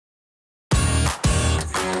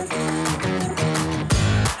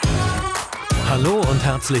Hallo und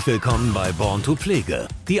herzlich willkommen bei Born to Pflege.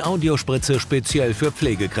 Die Audiospritze speziell für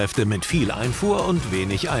Pflegekräfte mit viel Einfuhr und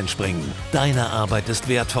wenig Einspringen. Deine Arbeit ist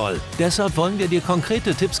wertvoll. Deshalb wollen wir dir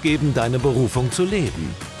konkrete Tipps geben, deine Berufung zu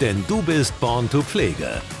leben. Denn du bist Born to Pflege.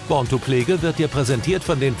 Born to Pflege wird dir präsentiert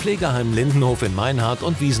von den Pflegeheimen Lindenhof in Meinhardt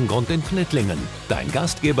und Wiesengrund in Knittlingen. Dein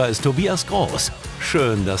Gastgeber ist Tobias Groß.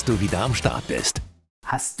 Schön, dass du wieder am Start bist.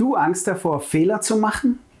 Hast du Angst davor, Fehler zu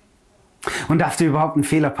machen? Und darf dir überhaupt ein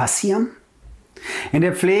Fehler passieren? In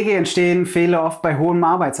der Pflege entstehen Fehler oft bei hohem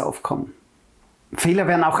Arbeitsaufkommen. Fehler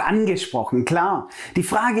werden auch angesprochen, klar. Die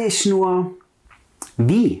Frage ist nur,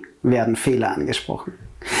 wie werden Fehler angesprochen?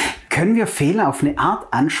 Können wir Fehler auf eine Art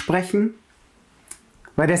ansprechen,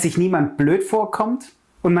 bei der sich niemand blöd vorkommt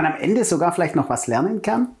und man am Ende sogar vielleicht noch was lernen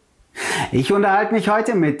kann? Ich unterhalte mich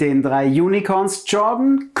heute mit den drei Unicorns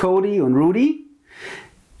Jordan, Cody und Rudy,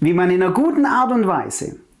 wie man in einer guten Art und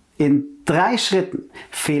Weise in 3 Schritten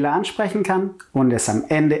Fehler ansprechen kann und es am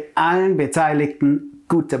Ende allen Beteiligten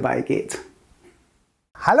gut dabei geht.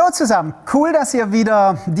 Hallo zusammen, cool, dass ihr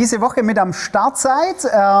wieder diese Woche mit am Start seid.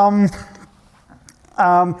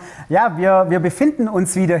 Wir befinden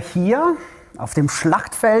uns wieder hier auf dem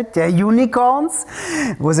Schlachtfeld der Unicorns,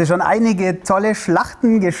 wo sie schon einige tolle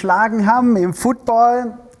Schlachten geschlagen haben im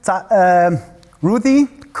Football. Rudy,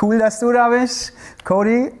 cool, dass du da bist.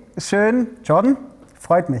 Cody, schön. Jordan?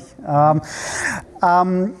 Freut mich.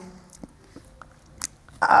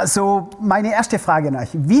 Also meine erste Frage an euch.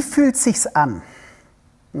 Wie fühlt es sich an,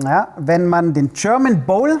 ja, wenn man den German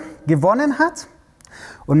Bowl gewonnen hat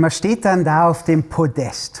und man steht dann da auf dem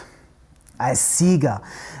Podest als Sieger?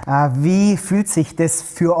 Wie fühlt sich das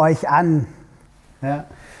für euch an? Ja.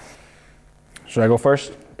 Should I go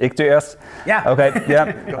first? Ich zuerst? Ja. Okay, ja.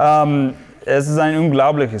 Es ist ein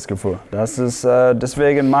unglaubliches Gefühl. Das ist,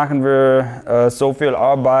 deswegen machen wir so viel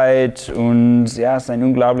Arbeit und ja, es ist ein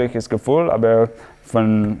unglaubliches Gefühl. Aber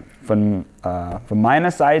von meiner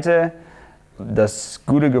Seite, das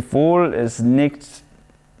gute Gefühl ist nicht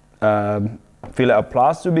viel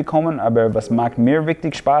Applaus zu bekommen, aber was macht mir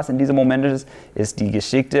wirklich Spaß in diesem Moment ist die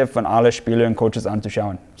Geschichte von allen Spielern und Coaches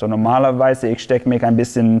anzuschauen. So normalerweise, ich stecke mich ein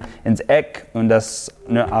bisschen ins Eck und das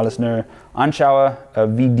alles nur anschaue,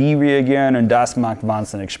 wie die reagieren, und das macht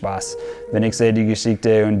wahnsinnig Spaß, wenn ich sehe die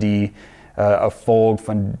Geschichte und die Erfolg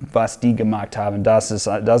von was die gemacht haben. Das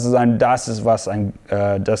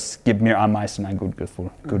gibt mir am meisten ein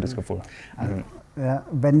gutes Gefühl. Ja,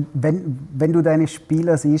 wenn du deine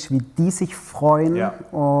Spieler siehst, wie die sich freuen, ja,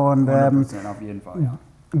 und auf jeden Fall, ja,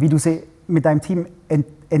 wie du sie mit deinem Team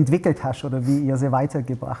entwickelt hast oder wie ihr sie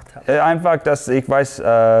weitergebracht habt. Einfach, dass ich weiß,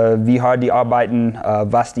 wie hart die arbeiten,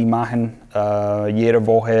 was die machen jede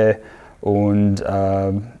Woche, und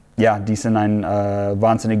ja, die sind eine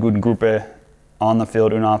wahnsinnig gute Gruppe on the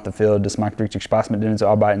field und off the field. Das macht richtig Spaß, mit denen zu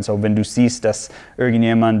arbeiten. So, wenn du siehst, dass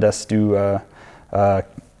irgendjemand, dass du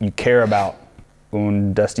you care about,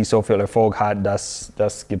 und dass die so viel Erfolg hat, das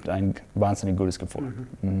gibt ein wahnsinnig gutes Gefühl.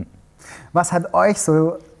 Mhm. Was hat euch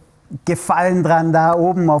so gefallen dran, da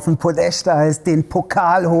oben auf dem Podest, als den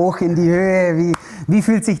Pokal hoch in die Höhe? Wie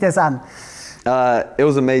fühlt sich das an? It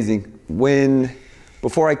was amazing.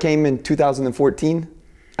 Before I came in 2014,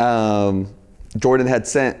 Jordan had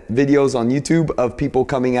sent videos on YouTube of people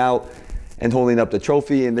coming out and holding up the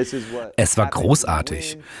trophy, and this is what. Es war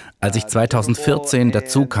großartig. Als ich 2014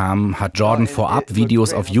 dazu kam, hat Jordan vorab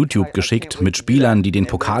Videos auf YouTube geschickt mit Spielern, die den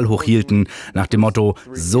Pokal hochhielten, nach dem Motto,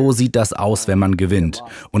 so sieht das aus, wenn man gewinnt.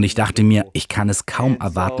 Und ich dachte mir, ich kann es kaum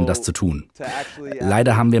erwarten, das zu tun.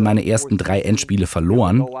 Leider haben wir meine ersten 3 Endspiele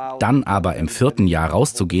verloren, dann aber im 4. Jahr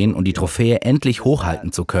rauszugehen und die Trophäe endlich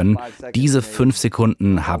hochhalten zu können, diese 5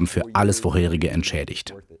 Sekunden haben für alles Vorherige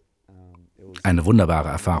entschädigt. Eine wunderbare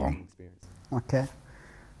Erfahrung. Okay.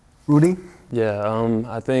 Rudy? Yeah,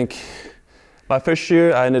 I think my first year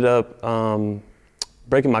I ended up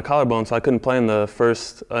breaking my collarbone, so I couldn't play in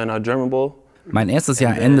our German Bowl. Mein erstes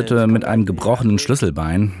Jahr endete mit einem gebrochenen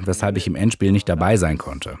Schlüsselbein, weshalb ich im Endspiel nicht dabei sein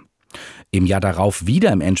konnte. Im Jahr darauf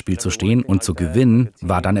wieder im Endspiel zu stehen und zu gewinnen,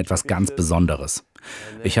 war dann etwas ganz Besonderes.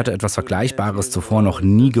 Ich hatte etwas Vergleichbares zuvor noch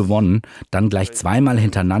nie gewonnen, dann gleich 2-mal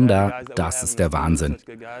hintereinander, das ist der Wahnsinn.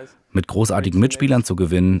 Mit großartigen Mitspielern zu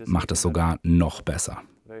gewinnen, macht es sogar noch besser.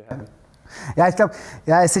 Ja, ich glaube,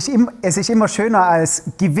 ja, es ist immer schöner, als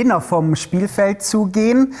Gewinner vom Spielfeld zu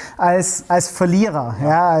gehen, als Verlierer.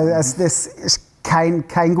 Ja, also das ist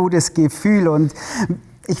kein gutes Gefühl. Und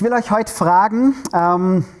ich will euch heute fragen,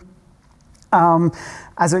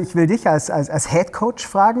 also ich will dich als Head Coach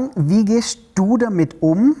fragen, wie gehst du damit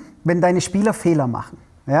um, wenn deine Spieler Fehler machen?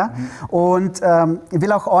 Ja? Und ich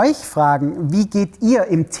will auch euch fragen, wie geht ihr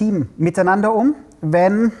im Team miteinander um,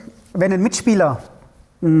 wenn ein Mitspieler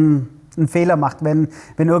einen Fehler macht, wenn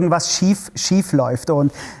irgendwas schief läuft.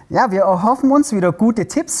 Und ja, wir erhoffen uns wieder gute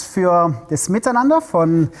Tipps für das Miteinander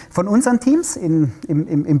von unseren Teams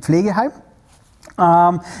im Pflegeheim,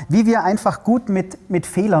 wie wir einfach gut mit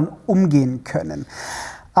Fehlern umgehen können.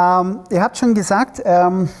 Ihr habt schon gesagt,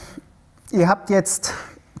 ihr habt jetzt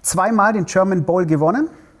 2-mal den German Bowl gewonnen,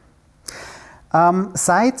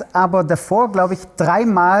 seid aber davor, glaube ich,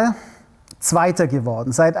 3-mal Zweiter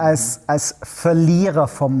geworden, seid als Verlierer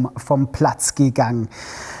vom Platz gegangen.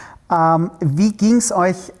 Wie ging es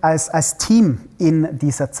euch als Team in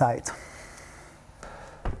dieser Zeit?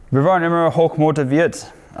 Wir waren immer hoch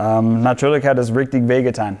motiviert. Natürlich hat es richtig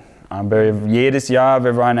wehgetan. Aber jedes Jahr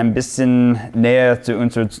wir waren ein bisschen näher zu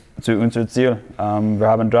unserem Ziel. Wir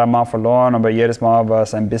haben 3-mal verloren, aber jedes Mal war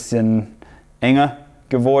es ein bisschen enger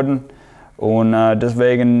geworden. Und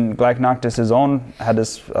deswegen gleich nach der Saison hat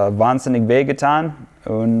es wahnsinnig wehgetan.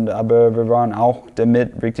 Aber wir waren auch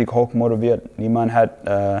damit richtig hoch motiviert. Niemand hat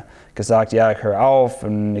gesagt, ja, ich höre auf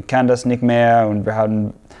und ich kann das nicht mehr. Und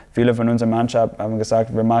viele von unserer Mannschaft haben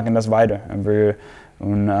gesagt, wir machen das weiter.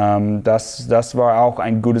 Das war auch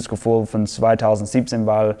ein gutes Gefühl von 2017,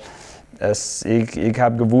 weil ich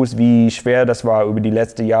habe gewusst, wie schwer das war, über die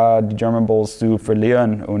letzten Jahre die German Bowls zu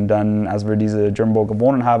verlieren. Und dann, als wir diese German Bowl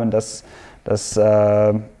gewonnen haben, das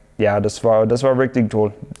war richtig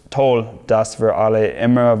toll, dass wir alle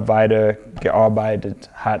immer weiter gearbeitet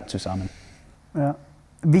haben zusammen. Ja.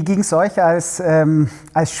 Wie ging es euch als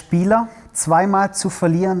Spieler, 2-mal zu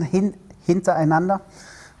verlieren hintereinander?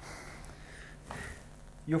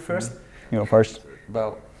 You first? You go first.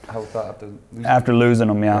 About how was that After losing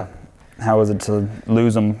them, yeah. How was it to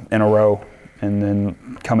lose them in a row and then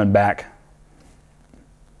coming back?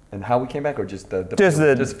 And how we came back, or just the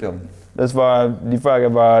film? Die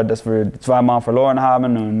Frage war, dass wir 2-mal verloren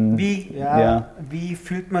haben. Und wie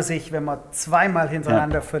fühlt man sich, wenn man 2-mal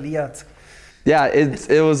hintereinander verliert? Yeah, it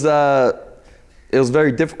was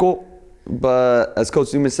very difficult, but as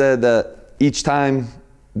Coach Newman said, that each time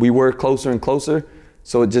we were closer and closer.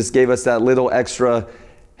 So it just gave us that little extra,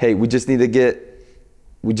 hey, we just need to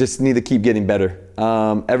keep getting better.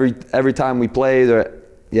 Every time we played,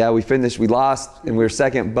 we finished, we lost, and we were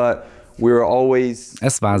second, but we were always.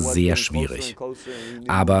 Es war sehr schwierig.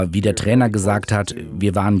 Aber wie der Trainer gesagt hat,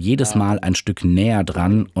 wir waren jedes Mal ein Stück näher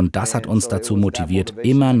dran und das hat uns dazu motiviert,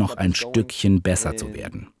 immer noch ein Stückchen besser zu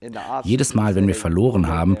werden. Jedes Mal, wenn wir verloren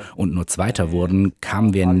haben und nur Zweiter wurden,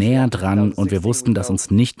 kamen wir näher dran und wir wussten, dass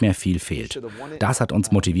uns nicht mehr viel fehlt. Das hat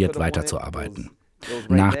uns motiviert, weiterzuarbeiten.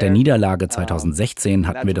 Nach der Niederlage 2016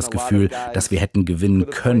 hatten wir das Gefühl, dass wir hätten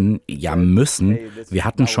gewinnen können, ja müssen. Wir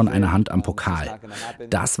hatten schon eine Hand am Pokal.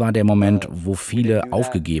 Das war der Moment, wo viele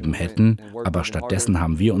aufgegeben hätten, aber stattdessen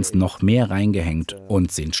haben wir uns noch mehr reingehängt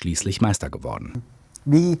und sind schließlich Meister geworden.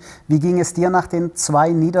 Wie ging es dir nach den 2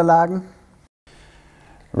 Niederlagen?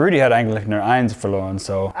 Rudy hat eigentlich nur 1 verloren,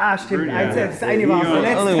 so. Ah, stimmt, das eine war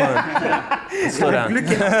verletzt. Slow down.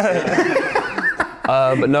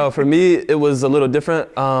 But no, for me, it was a little different.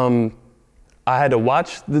 I had to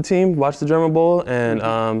watch the German Bowl,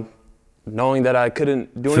 and knowing that I couldn't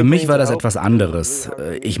do anything. Für mich war das etwas anderes.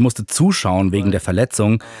 Ich musste zuschauen wegen der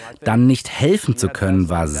Verletzung. Dann nicht helfen zu können,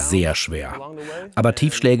 war sehr schwer. Aber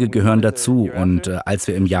Tiefschläge gehören dazu und als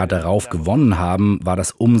wir im Jahr darauf gewonnen haben, war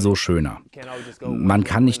das umso schöner. Man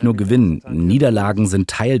kann nicht nur gewinnen. Niederlagen sind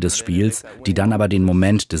Teil des Spiels, die dann aber den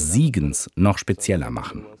Moment des Siegens noch spezieller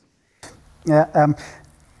machen. Ja,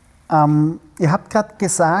 ihr habt gerade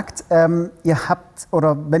gesagt, ihr habt,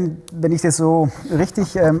 oder wenn ich das so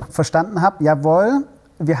richtig verstanden habe, jawohl,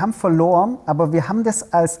 wir haben verloren, aber wir haben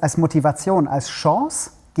das als Motivation, als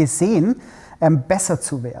Chance gesehen, besser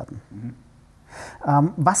zu werden.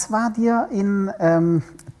 Was war dir in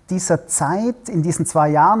dieser Zeit, in diesen 2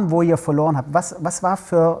 Jahren, wo ihr verloren habt, was war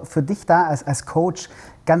für dich da als Coach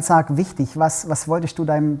ganz arg wichtig? Was wolltest du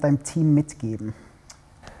deinem Team mitgeben?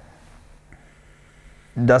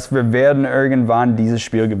 Dass wir werden irgendwann dieses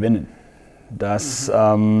Spiel gewinnen. Dass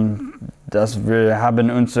wir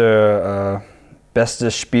haben unser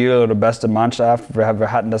bestes Spiel oder beste Mannschaft,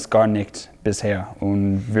 wir hatten das gar nicht bisher.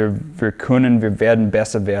 Und wir werden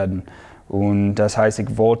besser werden. Und das heißt,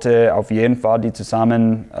 ich wollte auf jeden Fall die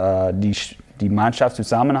Mannschaft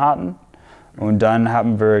zusammenhalten. Und dann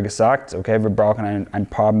haben wir gesagt, okay, wir brauchen ein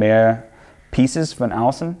paar mehr Pieces von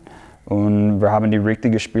außen. Und wir haben die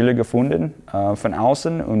richtigen Spieler gefunden von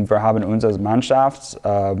außen und wir haben uns als Mannschaft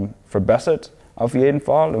verbessert auf jeden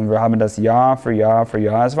Fall. Und wir haben das Jahr für Jahr für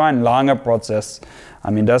Jahr. Es war ein langer Prozess.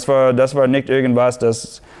 Das war nicht irgendwas,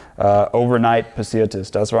 das overnight passiert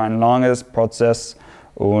ist. Das war ein langes Prozess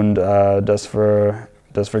und das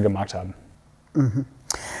wir gemacht haben. Mhm.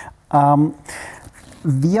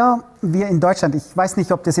 Wir in Deutschland, ich weiß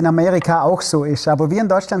nicht, ob das in Amerika auch so ist, aber wir in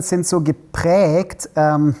Deutschland sind so geprägt,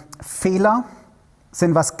 Fehler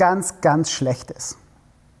sind was ganz, ganz Schlechtes.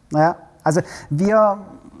 Ja, also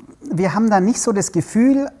wir haben da nicht so das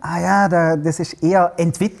Gefühl, das ist eher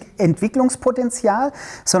Entwicklungspotenzial,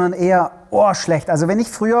 sondern eher, schlecht. Also wenn ich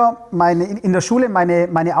früher in der Schule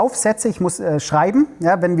meine Aufsätze, ich muss schreiben,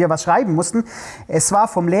 ja, wenn wir was schreiben mussten, es war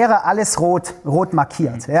vom Lehrer alles rot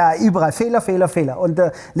markiert. Ja, überall Fehler. Und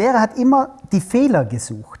der Lehrer hat immer die Fehler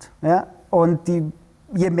gesucht. Ja, und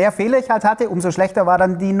je mehr Fehler ich halt hatte, umso schlechter war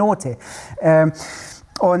dann die Note.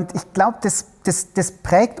 Und ich glaube, das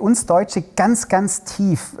prägt uns Deutsche ganz, ganz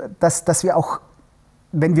tief, dass wir auch,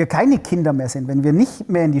 wenn wir keine Kinder mehr sind, wenn wir nicht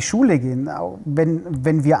mehr in die Schule gehen,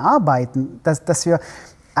 wenn wir arbeiten, dass wir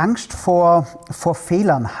Angst vor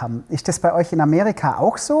Fehlern haben. Ist das bei euch in Amerika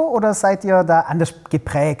auch so oder seid ihr da anders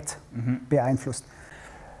geprägt, beeinflusst?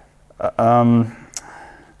 Man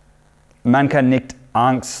kann nicht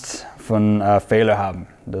Angst von Fehlern haben.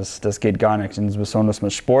 Das geht gar nicht, insbesondere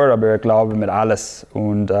mit Sport, aber ich glaube mit alles.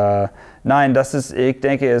 Und nein, ich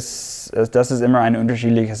denke, das ist immer eine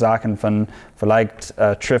unterschiedliche Sache. Vielleicht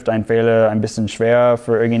trifft ein Fehler ein bisschen schwer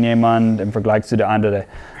für irgendjemand im Vergleich zu der anderen.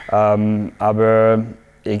 Aber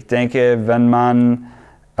ich denke, wenn man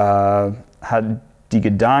hat die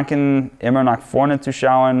Gedanken immer nach vorne zu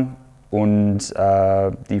schauen und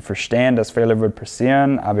die verstehen, dass Fehler wird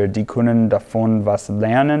passieren, aber die können davon was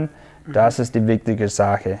lernen. Das ist die wichtige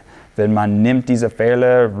Sache. Wenn man nimmt diese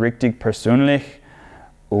Fehler richtig persönlich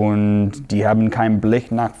und die haben keinen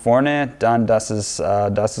Blick nach vorne, dann das ist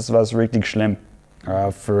was richtig schlimm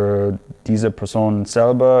für diese Person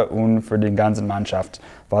selber und für die ganze Mannschaft,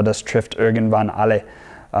 weil das trifft irgendwann alle.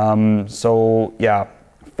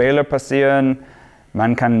 Fehler passieren,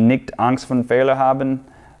 man kann nicht Angst vor Fehlern haben.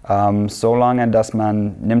 Solange, dass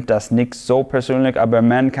man nimmt das nicht so persönlich, aber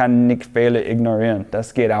man kann nicht Fehler ignorieren.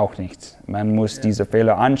 Das geht auch nicht. Man muss diese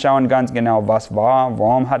Fehler anschauen, ganz genau, was war,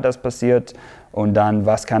 warum hat das passiert und dann,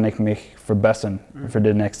 was kann ich mich verbessern für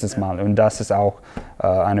das nächste Mal. Und das ist auch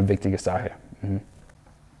eine wichtige Sache.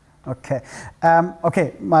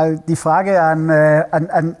 Okay, mal die Frage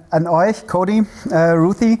an euch, Cody,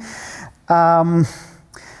 Rudy.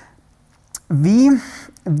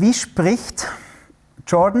 Wie spricht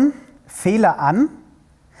Jordan Fehler an,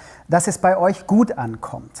 dass es bei euch gut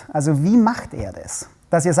ankommt? Also wie macht er das?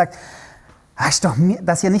 Dass ihr sagt,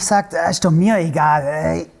 dass ihr nicht sagt, ist doch mir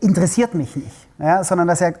egal, interessiert mich nicht, ja, sondern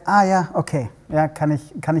dass ihr sagt, okay, ja, kann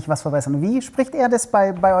ich was verbessern. Wie spricht er das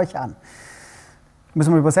bei euch an?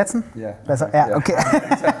 Müssen wir übersetzen? Yeah. Besser? Ja, okay.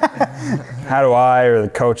 How do I or the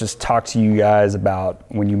coaches talk to you guys about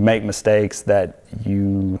when you make mistakes that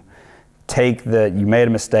you take that you made a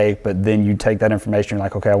mistake, but then you take that information, you're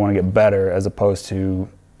like, okay, I want to get better, as opposed to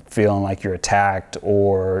feeling like you're attacked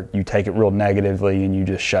or you take it real negatively and you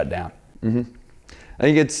just shut down? I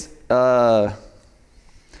think it's,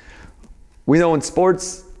 we know in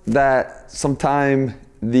sports that sometimes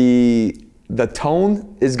the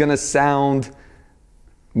tone is going to sound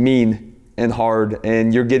mean and hard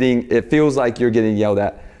and it feels like you're getting yelled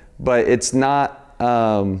at, but it's not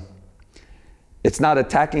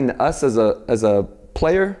attacking us as a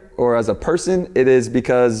player or as a person. It is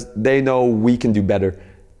because they know we can do better.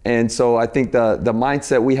 And so I think the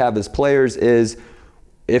mindset we have as players is,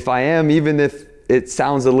 if I am, even if it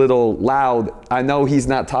sounds a little loud, I know he's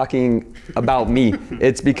not talking about me.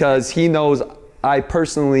 It's because he knows I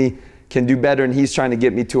personally can do better and he's trying to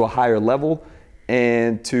get me to a higher level.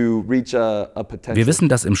 Wir wissen,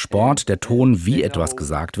 dass im Sport der Ton, wie etwas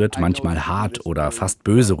gesagt wird, manchmal hart oder fast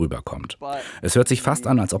böse rüberkommt. Es hört sich fast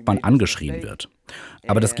an, als ob man angeschrien wird.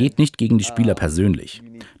 Aber das geht nicht gegen die Spieler persönlich.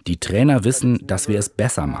 Die Trainer wissen, dass wir es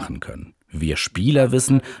besser machen können. Wir Spieler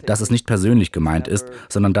wissen, dass es nicht persönlich gemeint ist,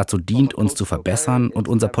 sondern dazu dient, uns zu verbessern und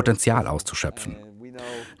unser Potenzial auszuschöpfen.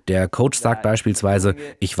 Der Coach sagt beispielsweise,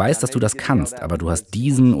 ich weiß, dass du das kannst, aber du hast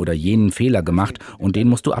diesen oder jenen Fehler gemacht und den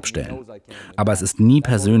musst du abstellen. Aber es ist nie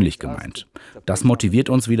persönlich gemeint. Das motiviert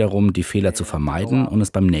uns wiederum, die Fehler zu vermeiden und es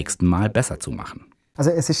beim nächsten Mal besser zu machen. Also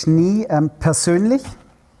es ist nie persönlich,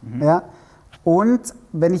 ja. Und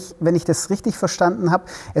wenn ich das richtig verstanden habe,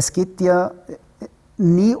 es geht dir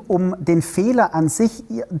nie um den Fehler an sich.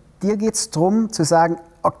 Dir geht es darum zu sagen,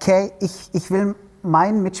 okay, ich will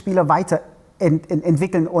meinen Mitspieler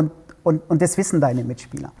weiterentwickeln und das wissen deine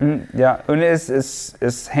Mitspieler. Ja, und es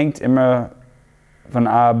hängt immer von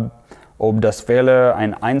ab, ob das Fehler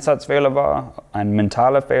ein Einsatzfehler war, ein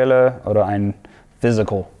mentaler Fehler oder ein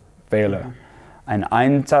physical Fehler. Ein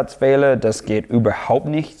Einsatzfehler, das geht überhaupt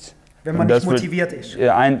nicht. Wenn man nicht motiviert ist.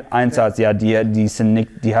 Einsatz, ja, die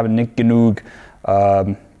haben nicht genug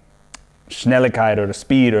Schnelligkeit oder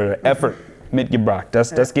Speed oder Effort mitgebracht.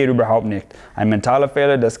 Das geht überhaupt nicht. Ein mentaler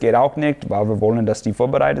Fehler, das geht auch nicht, weil wir wollen, dass die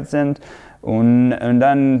vorbereitet sind. Und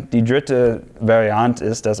dann die dritte Variante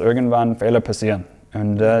ist, dass irgendwann Fehler passieren.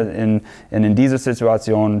 Und in dieser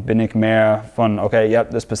Situation bin ich mehr von, okay, ja,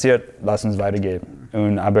 das passiert, lass uns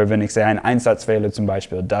weitergeben. Aber wenn ich sehe einen Einsatzfehler zum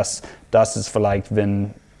Beispiel, das ist vielleicht,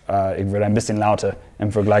 wenn ich werde ein bisschen lauter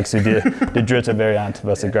im Vergleich zu der dritten Variante,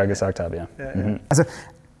 was ich gerade gesagt habe. Ja. Also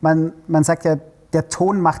man sagt ja, der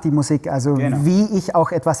Ton macht die Musik, also wie ich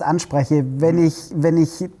auch etwas anspreche. Wenn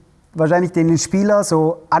ich wahrscheinlich den Spieler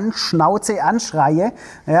so anschnauze, anschreie,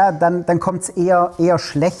 ja, dann kommt es eher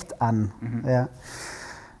schlecht an.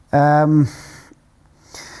 Ja.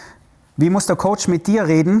 Wie muss der Coach mit dir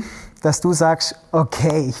reden, dass du sagst,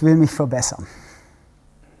 okay, ich will mich verbessern?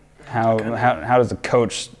 How does a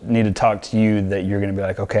coach need to talk to you that you're going to be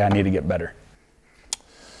like, okay, I need to get better?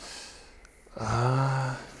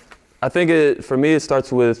 I think for me it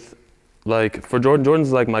starts with, like, for Jordan,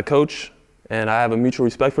 Jordan's like my coach, and I have a mutual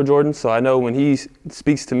respect for Jordan, so I know when he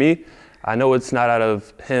speaks to me, I know it's not out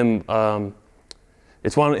of him,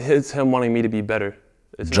 it's him wanting me to be better.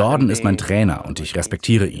 Jordan ist mein Trainer und ich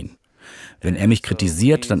respektiere ihn. Wenn er mich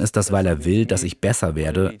kritisiert, dann ist das, weil er will, dass ich besser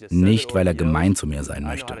werde, nicht weil er gemein zu mir sein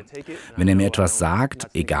möchte. Wenn er mir etwas sagt,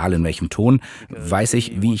 egal in welchem Ton, weiß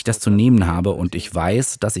ich, wie ich das zu nehmen habe und ich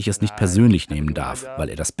weiß, dass ich es nicht persönlich nehmen darf, weil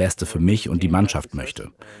er das Beste für mich und die Mannschaft möchte.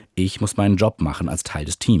 Ich muss meinen Job machen als Teil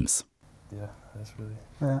des Teams.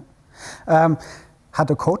 Ja. Hat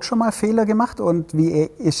der Coach schon mal Fehler gemacht und wie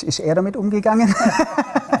ist er damit umgegangen?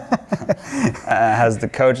 Has the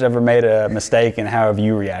coach ever made a mistake and how have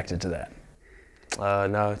you reacted to that?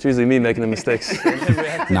 No, it's usually me making the mistakes.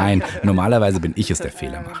 Nein, normalerweise bin ich es, der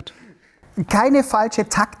Fehler macht. Keine falsche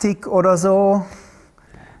Taktik oder so?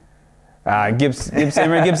 Gibt's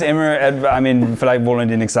immer, I mean, vielleicht wollen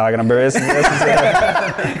die nichts sagen, aber es ist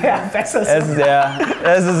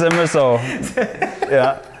immer so.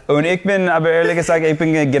 Ja. Und ich bin, aber ehrlich gesagt, ich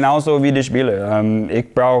bin genauso wie die Spieler.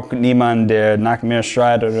 Ich brauche niemanden, der nach mir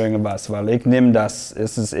schreit oder irgendwas, weil ich nehme das.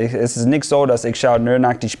 Es ist nicht so, dass ich schaue nur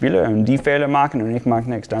nach die Spieler und die Fehler machen und ich mache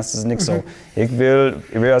nichts. Das ist nicht so. Ich will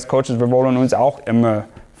als Coaches, wir wollen uns auch immer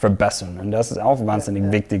verbessern und das ist auch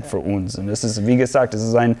wahnsinnig wichtig für uns. Und das ist, wie gesagt, das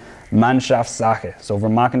ist eine Mannschaftssache. So, wir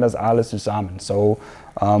machen das alles zusammen. So,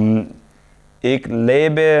 ich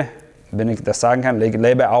lebe, wenn ich das sagen kann, ich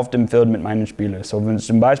lebe auf dem Feld mit meinen Spielern. So,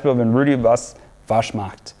 zum Beispiel, wenn Rudy was falsch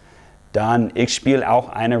macht, dann ich spiele auch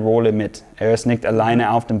eine Rolle mit. Er ist nicht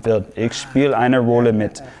alleine auf dem Feld. Ich spiele eine Rolle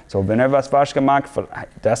mit. So, wenn er was falsch gemacht hat,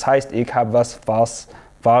 das heißt, ich habe was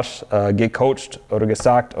falsch gecoacht oder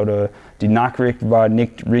gesagt oder die Nachricht war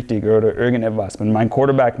nicht richtig oder irgendetwas. Wenn mein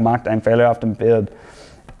Quarterback macht einen Fehler auf dem Feld,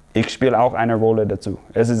 ich spiele auch eine Rolle dazu.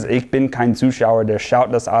 Ich bin kein Zuschauer, der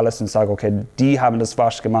schaut das alles und sagt, okay, die haben das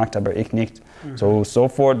falsch gemacht, aber ich nicht. So,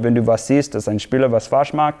 sofort, wenn du was siehst, dass ein Spieler was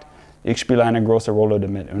falsch macht, ich spiele eine große Rolle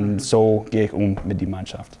damit und so gehe ich um mit der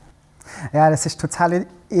Mannschaft. Ja, das ist total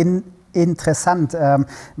interessant.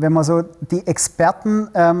 Wenn man so die Experten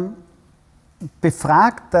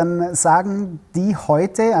befragt, dann sagen die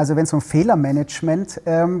heute, also wenn es um Fehlermanagement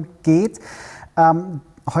geht,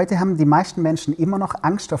 heute haben die meisten Menschen immer noch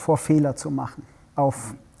Angst davor, Fehler zu machen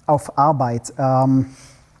auf Arbeit.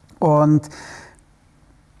 Und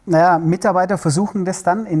naja, Mitarbeiter versuchen das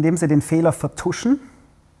dann, indem sie den Fehler vertuschen,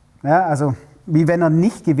 ja, also wie wenn er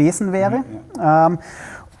nicht gewesen wäre.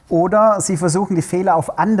 Oder sie versuchen, die Fehler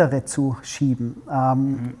auf andere zu schieben.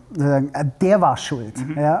 Der war schuld.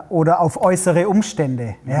 Ja, oder auf äußere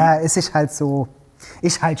Umstände. Ja, es ist halt so.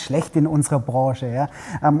 Ist halt schlecht in unserer Branche. Ja?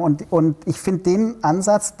 Und ich finde den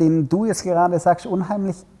Ansatz, den du jetzt gerade sagst,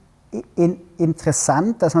 unheimlich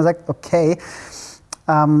interessant, dass man sagt, okay,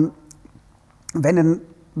 wenn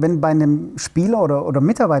bei einem Spieler oder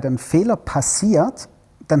Mitarbeiter ein Fehler passiert,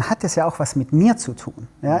 dann hat das ja auch was mit mir zu tun.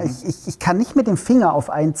 Ja? Ich kann nicht mit dem Finger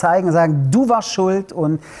auf einen zeigen und sagen, du warst schuld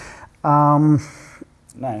und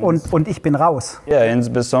ich bin raus. Ja,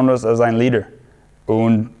 insbesondere als ein Leader.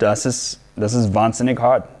 Und das ist wahnsinnig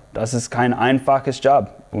hart. Das ist kein einfaches Job.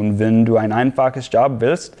 Und wenn du ein einfaches Job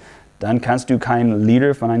willst, dann kannst du kein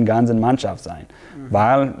Leader von einer ganzen Mannschaft sein.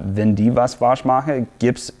 Weil, wenn die was falsch machen,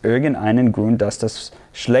 gibt es irgendeinen Grund, dass das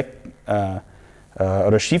schlecht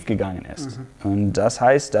oder schief gegangen ist. Und das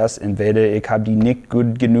heißt, dass entweder ich habe die nicht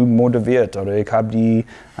gut genug motiviert oder ich habe die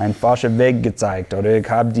einen falschen Weg gezeigt oder ich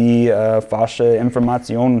habe die falsche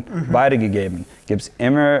Information weitergegeben. Gibt es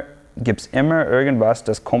immer irgendwas,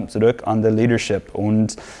 das kommt zurück an der Leadership.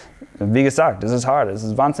 Und wie gesagt, das ist hart, es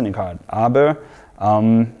ist wahnsinnig hart. Aber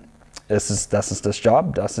das ist das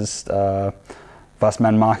Job, das ist, was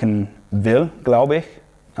man machen will, glaube ich.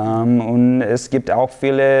 Und es gibt auch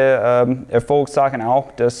viele Erfolgssachen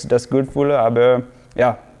auch, das gut fühle, aber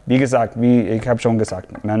ja, wie gesagt, wie ich habe schon gesagt,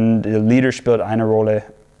 der Leader spielt eine Rolle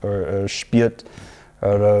oder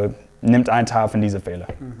nimmt einen Teil von diesen Fehlern.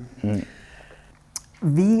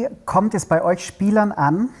 Wie kommt es bei euch Spielern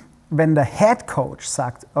an, wenn der Head Coach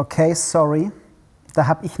sagt, okay, sorry, da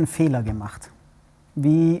habe ich einen Fehler gemacht?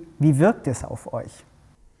 Wie wirkt es auf euch?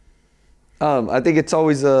 I think it's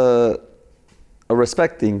always a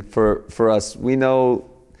respect thing for us. We know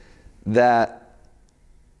that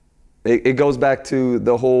it goes back to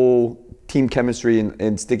the whole team chemistry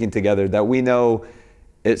and sticking together, that we know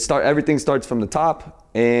everything starts from the top,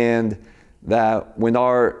 and that when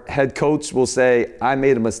our head coach will say, I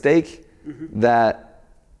made a mistake, that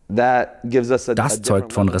gives us a Das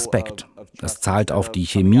zeugt von Respekt. Das zahlt auf die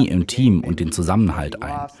Chemie im Team und den Zusammenhalt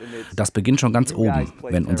ein. Das beginnt schon ganz oben.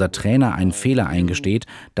 Wenn unser Trainer einen Fehler eingesteht,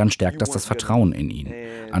 dann stärkt das Vertrauen in ihn.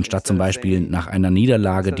 Anstatt zum Beispiel nach einer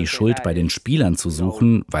Niederlage die Schuld bei den Spielern zu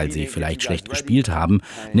suchen, weil sie vielleicht schlecht gespielt haben,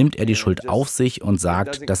 nimmt er die Schuld auf sich und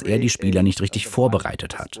sagt, dass er die Spieler nicht richtig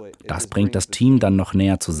vorbereitet hat. Das bringt das Team dann noch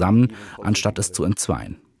näher zusammen, anstatt es zu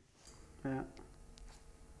entzweien.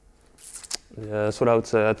 Yeah, that's what I would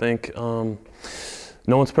say. I think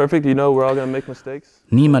no one's perfect. You know, we're all gonna make mistakes.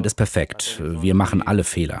 Niemand ist perfekt. Wir machen alle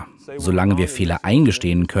Fehler. Solange wir Fehler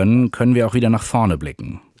eingestehen können, können wir auch wieder nach vorne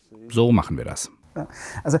blicken. So machen wir das.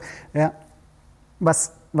 Also, ja,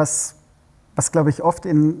 was glaube ich oft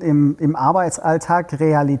im Arbeitsalltag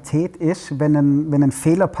Realität ist, wenn ein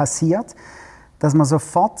Fehler passiert, dass man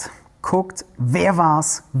sofort guckt, wer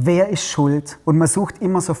war's, wer ist schuld, und man sucht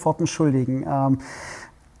immer sofort einen Schuldigen.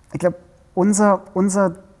 Ich glaube,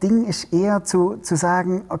 unser Ding ist eher zu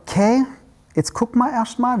sagen, okay, jetzt gucken wir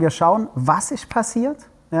erstmal, wir schauen, was ist passiert,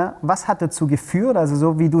 ja, was hat dazu geführt, also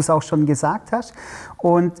so wie du es auch schon gesagt hast,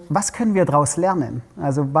 und was können wir daraus lernen,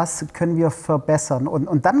 also was können wir verbessern,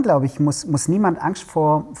 und dann, glaube ich, muss niemand Angst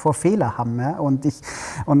vor Fehler haben, ja? Und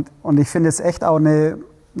ich finde es echt auch eine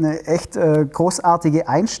echt großartige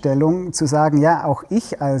Einstellung, zu sagen, ja, auch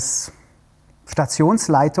ich als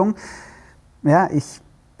Stationsleitung, ja,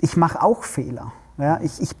 ich mache auch Fehler. Ja,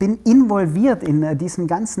 ich bin involviert in diesem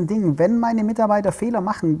ganzen Ding. Wenn meine Mitarbeiter Fehler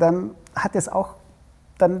machen, dann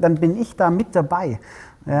bin ich da mit dabei.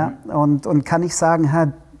 Ja, und kann ich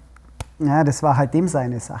sagen, ja, das war halt dem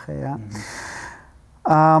seine Sache.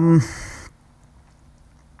 Ja.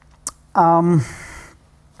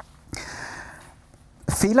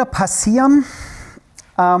 Fehler passieren.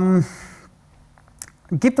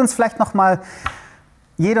 Gibt uns vielleicht noch mal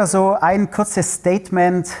jeder so ein kurzes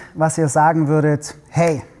Statement, was ihr sagen würdet: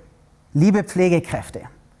 Hey, liebe Pflegekräfte,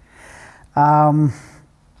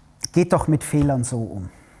 geht doch mit Fehlern so um.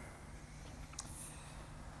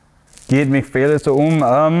 Geht mit Fehlern so um?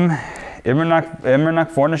 Immer nach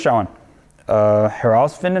vorne schauen.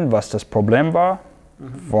 Herausfinden, was das Problem war,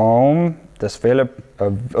 warum das Fehler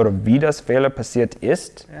oder wie das Fehler passiert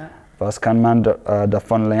ist, was kann man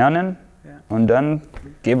davon lernen, und dann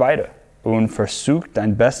geh weiter. Und versuch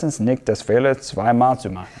dein Bestes nicht, das Fehler zweimal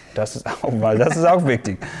zu machen. Das ist auch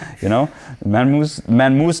wichtig. You know?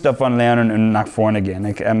 Man muss davon lernen und nach vorne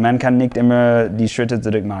gehen. Man kann nicht immer die Schritte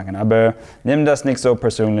zurück machen, aber nimm das nicht so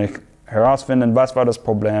persönlich. Herausfinden, was war das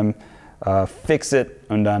Problem, fix it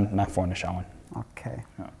und dann nach vorne schauen. Okay.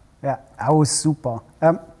 Ja, auch super.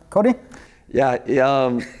 Cody? Yeah,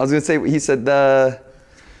 I was gonna say, he said that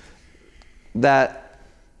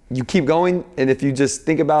you keep going, and if you just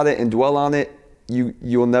think about it and dwell on it,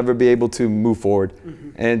 you'll never be able to move forward.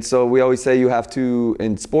 And so we always say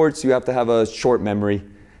in sports, you have to have a short memory.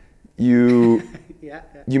 You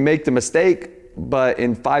make the mistake, but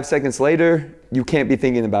in 5 seconds later, you can't be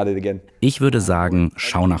thinking about it again. Ich würde sagen,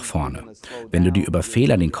 schau nach vorne. Wenn du dir über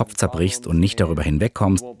Fehler den Kopf zerbrichst und nicht darüber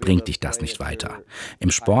hinwegkommst, bringt dich das nicht weiter.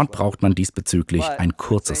 Im Sport braucht man diesbezüglich ein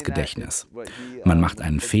kurzes Gedächtnis. Man macht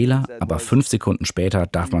einen Fehler, aber 5 Sekunden später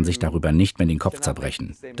darf man sich darüber nicht mehr den Kopf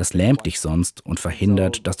zerbrechen. Das lähmt dich sonst und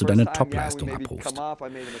verhindert, dass du deine Topleistung abrufst.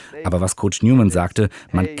 Aber was Coach Newman sagte,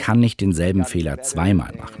 man kann nicht denselben Fehler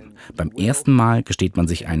zweimal machen. Beim ersten Mal gesteht man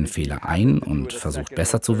sich einen Fehler ein und versucht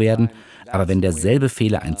besser zu werden, aber wenn derselbe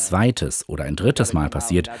Fehler ein zweites oder ein drittes Mal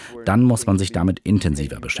passiert, dann muss man sich damit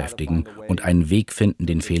intensiver beschäftigen und einen Weg finden,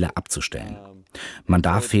 den Fehler abzustellen. Man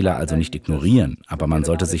darf Fehler also nicht ignorieren, aber man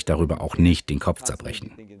sollte sich darüber auch nicht den Kopf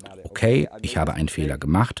zerbrechen. Okay, ich habe einen Fehler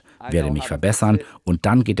gemacht, werde mich verbessern, und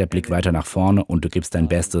dann geht der Blick weiter nach vorne und du gibst dein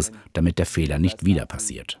Bestes, damit der Fehler nicht wieder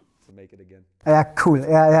passiert. Ja, cool.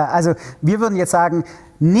 Ja, also wir würden jetzt sagen,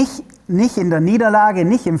 nicht in der Niederlage,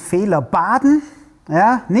 nicht im Fehler baden,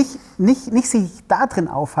 ja, nicht sich da drin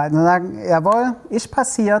aufhalten und sagen, jawohl, ist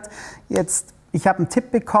passiert, jetzt ich habe einen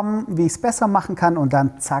Tipp bekommen, wie ich es besser machen kann und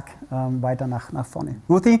dann zack, weiter nach vorne.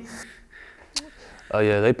 Rudy?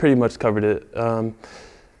 Yeah, they pretty much covered it.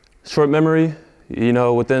 Short memory, you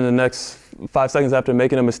know, within the next 5 seconds after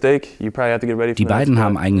making a mistake, you probably have to get ready for Die the next beiden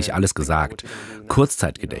haben play. eigentlich alles gesagt.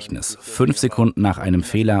 Kurzzeitgedächtnis. 5 Sekunden nach einem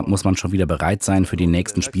Fehler muss man schon wieder bereit sein für den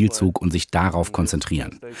nächsten Spielzug und sich darauf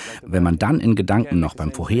konzentrieren. Wenn man dann in Gedanken noch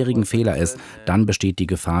beim vorherigen Fehler ist, dann besteht die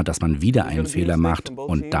Gefahr, dass man wieder einen Fehler macht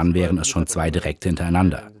und dann wären es schon 2 direkt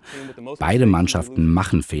hintereinander. Beide Mannschaften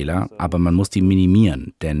machen Fehler, aber man muss die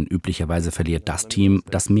minimieren, denn üblicherweise verliert das Team,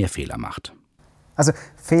 das mehr Fehler macht. Also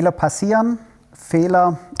Fehler passieren,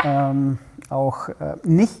 Fehler auch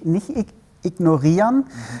nicht ignorieren,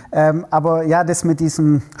 aber ja, das mit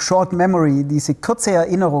diesem Short Memory, diese kurze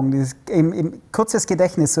Erinnerung, dieses kurzes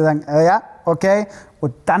Gedächtnis, zu sagen, ja, okay,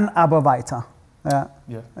 und dann aber weiter. Ja,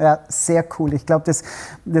 sehr cool. Ich glaube, das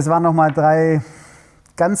waren nochmal 3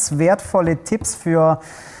 ganz wertvolle Tipps für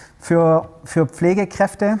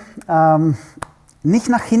Pflegekräfte. Nicht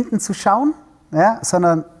nach hinten zu schauen, ja,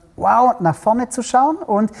 sondern wow, nach vorne zu schauen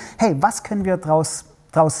und hey, was können wir daraus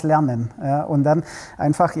lernen? Ja, und dann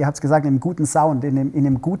einfach, ihr habt es gesagt, im guten Sound, in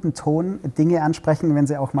einem guten Ton Dinge ansprechen, wenn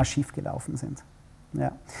sie auch mal schief gelaufen sind.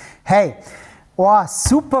 Ja. Hey,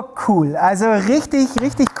 super cool. Also richtig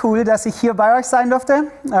cool, dass ich hier bei euch sein durfte.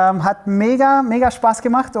 Hat mega Spaß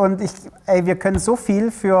gemacht und wir können so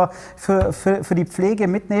viel für die Pflege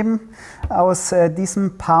mitnehmen aus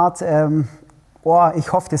diesem Part.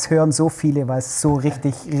 Ich hoffe, das hören so viele, weil es so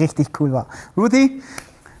richtig cool war. Rudy,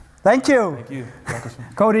 thank you. Thank you.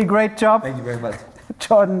 Cody, great job. Thank you very much.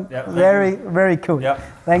 Jordan, very cool. Yeah.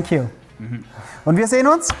 Thank you. Und wir sehen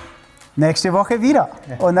uns nächste Woche wieder.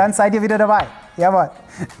 Und dann seid ihr wieder dabei. Jawohl.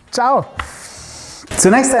 Ciao.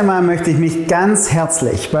 Zunächst einmal möchte ich mich ganz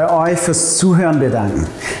herzlich bei euch fürs Zuhören bedanken.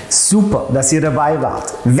 Super, dass ihr dabei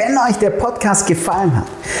wart. Wenn euch der Podcast gefallen hat,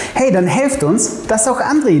 hey, dann helft uns, dass auch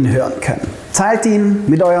andere ihn hören können. Teilt ihn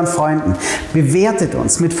mit euren Freunden, bewertet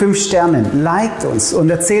uns mit 5 Sternen, liked uns und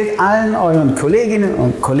erzählt allen euren Kolleginnen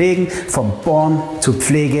und Kollegen vom Born to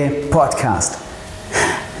Pflege Podcast.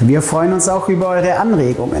 Wir freuen uns auch über eure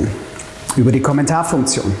Anregungen, über die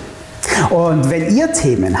Kommentarfunktion. Und wenn ihr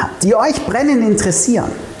Themen habt, die euch brennend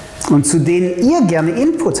interessieren und zu denen ihr gerne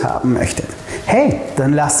Input haben möchtet, hey,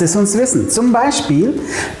 dann lasst es uns wissen. Zum Beispiel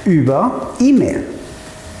über E-Mail.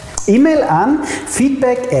 E-Mail an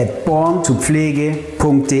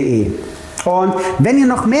feedback@borntopflege.de. Und wenn ihr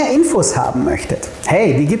noch mehr Infos haben möchtet,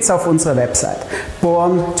 hey, die gibt es auf unserer Website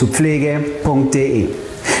borntopflege.de.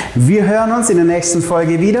 Wir hören uns in der nächsten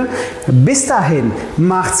Folge wieder. Bis dahin,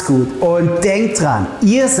 macht's gut und denkt dran,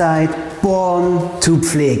 ihr seid born to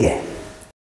Pflege.